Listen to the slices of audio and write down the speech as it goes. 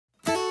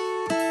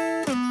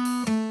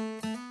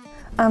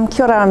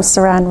Kia ora, I'm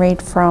Saran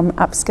Reid from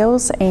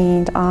Upskills,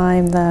 and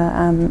I'm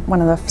the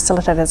one of the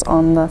facilitators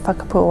on the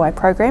Whakapuāwai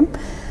program.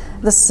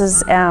 This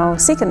is our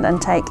second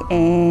intake,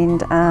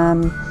 and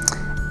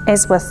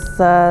as with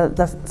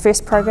the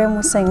first program,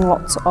 we're seeing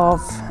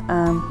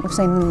we've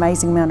seen an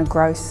amazing amount of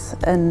growth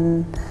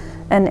in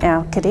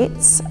our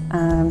cadets.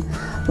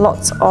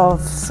 Lots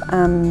of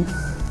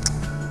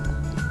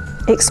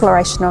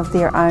exploration of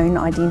their own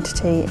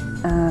identity,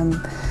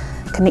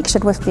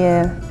 connection with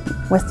their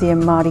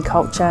Māori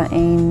culture,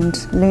 and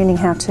learning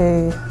how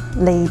to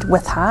lead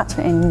with heart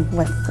and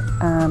with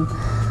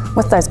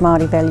those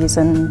Māori values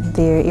in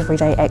their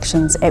everyday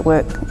actions at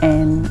work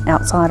and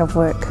outside of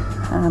work.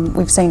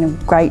 We've seen a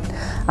great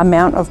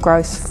amount of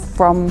growth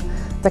from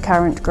the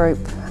current group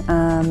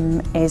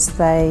as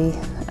they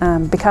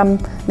become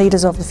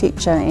leaders of the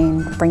future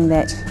and bring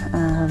that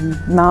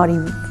Māori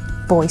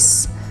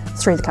voice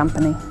through the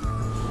company.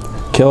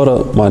 Kia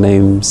ora, my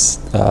name's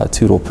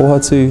Turo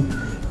Pohatu,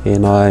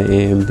 and I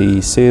am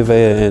the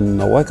surveyor in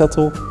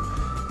Waikato,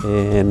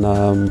 and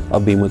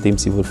I've been with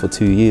MC Wood for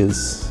 2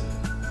 years.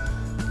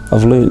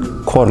 I've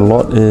learned quite a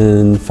lot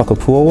in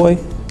Whakapuāwai.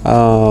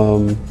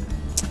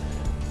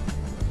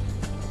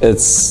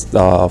 It's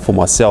for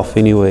myself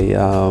anyway.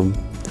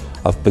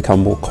 I've become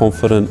more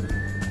confident.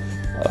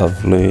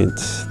 I've learned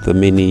the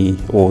many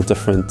or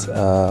different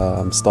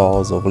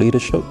styles of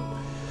leadership,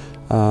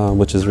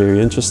 which is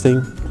very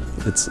interesting.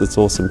 It's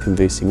awesome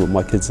conversing with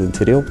my kids in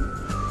te reo,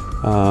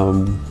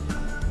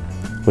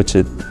 which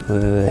it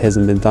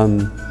hasn't been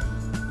done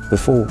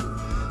before,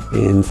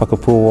 and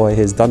Whakapuāwai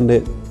has done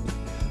that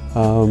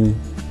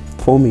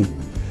for me.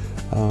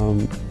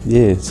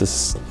 Yeah, it's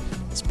just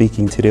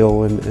speaking te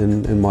reo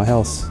in my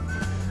house,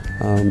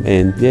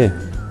 and yeah,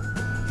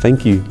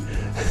 thank you.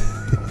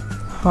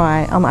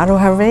 Hi, I'm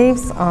Aroha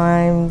Reeves.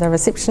 I'm the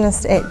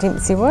receptionist at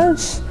Dempsey Wood.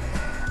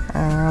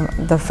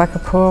 The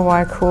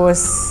Whakapuāwai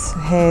course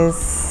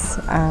has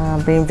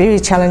been very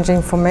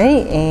challenging for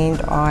me,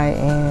 and I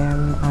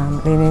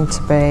am learning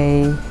to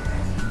be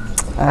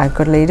a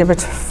good leader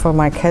for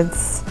my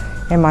kids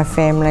and my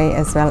family,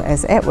 as well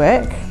as at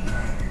work.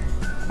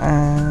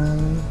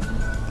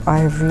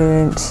 I've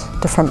learned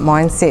different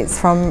mindsets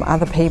from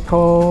other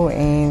people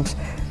and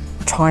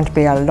trying to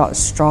be a lot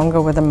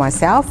stronger within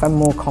myself and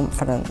more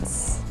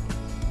confidence.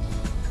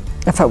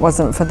 If it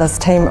wasn't for this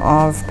team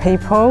of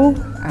people,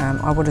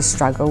 I would have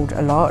struggled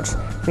a lot.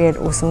 We had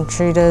awesome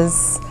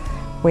tutors,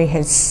 we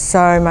had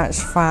so much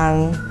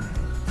fun.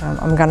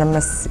 I'm going to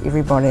miss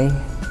everybody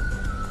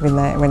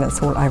when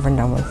it's all over and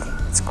done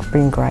with. It's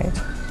been great.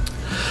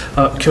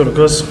 Kia ora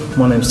guys,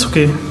 my name's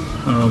Tuki.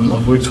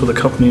 I've worked for the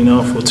company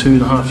now for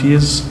 2.5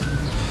 years.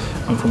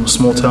 I'm from a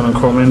small town in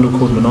Coromandel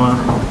called Manaia.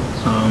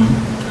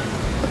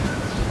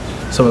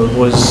 Some of the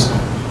boys,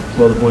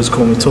 well, the boys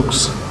call me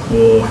Tooks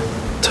or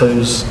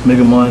Toes,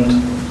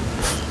 Megamind,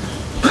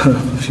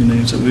 a few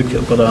names at work,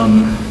 but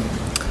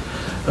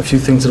a few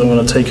things that I'm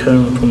going to take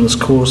home from this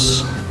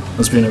course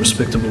is being a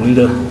respectable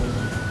leader,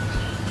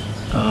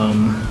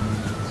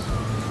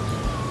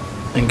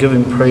 and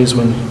giving praise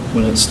when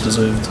it's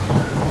deserved.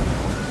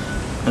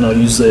 And I'll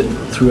use that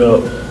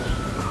throughout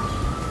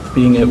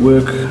being at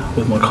work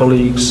with my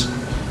colleagues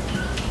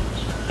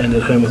and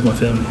at home with my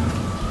family.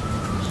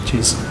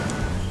 Cheers.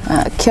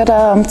 Kia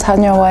ora, I'm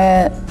Tanya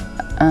Wyatt.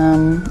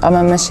 I'm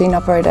a machine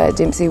operator at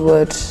Dempsey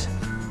Wood,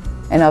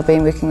 and I've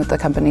been working with the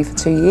company for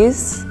 2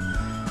 years.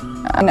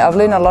 And I've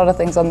learned a lot of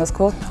things on this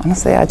course.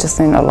 Honestly, I just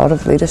learned a lot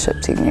of leadership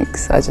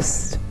techniques.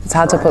 It's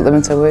hard to put them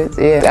into words.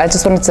 Yeah. I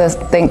just wanted to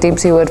thank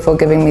Dempsey Wood for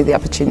giving me the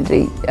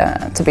opportunity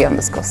to be on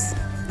this course.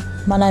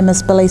 My name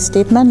is Billy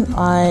Steadman.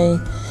 I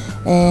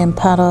am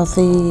part of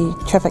the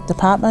traffic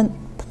department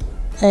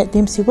at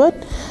Dempsey Wood.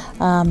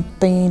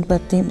 Been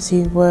with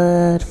Dempsey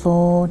Wood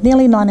for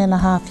nearly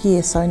 9.5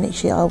 years, so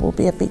next year I will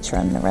be a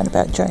veteran around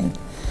about June.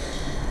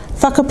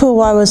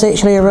 Whakapuāwai was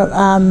actually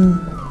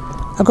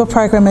a good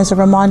program as a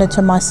reminder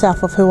to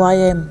myself of who I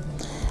am,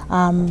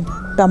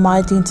 about my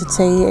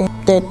identity,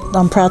 that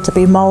I'm proud to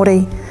be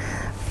Māori.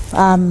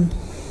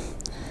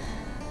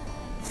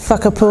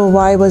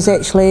 Whakapuāwai was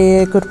actually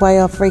a good way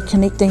of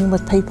reconnecting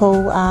with people.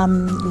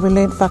 We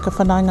learnt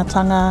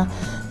whakawhanaungatanga,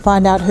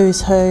 find out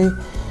who's who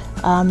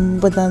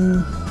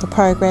within the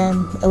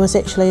program. It was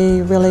actually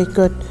a really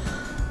good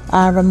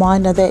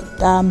reminder that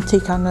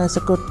tikanga is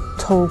a good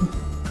tool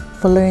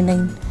for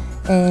learning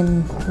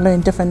and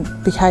learn different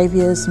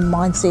behaviours and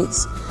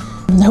mindsets.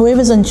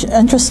 Whoever's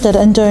interested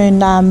in doing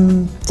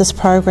this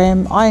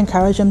program, I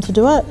encourage them to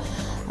do it.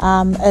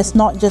 It's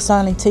not just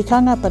only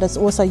tikanga, but it's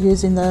also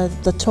using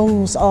the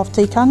tools of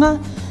tikanga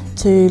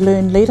to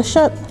learn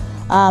leadership.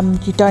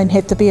 You don't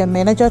have to be a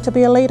manager to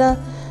be a leader.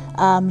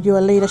 You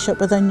are leadership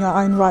within your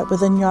own right,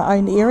 within your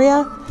own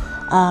area,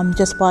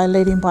 just by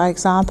leading by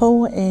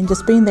example and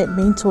just being that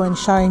mentor and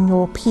showing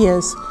your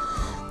peers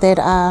that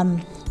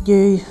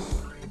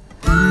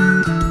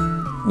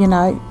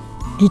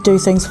you do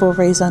things for a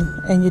reason,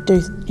 and you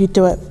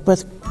do it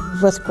with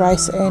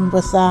grace and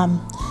with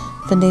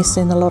finesse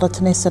and a lot of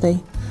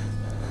tenacity.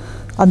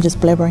 I'm just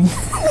blabbering.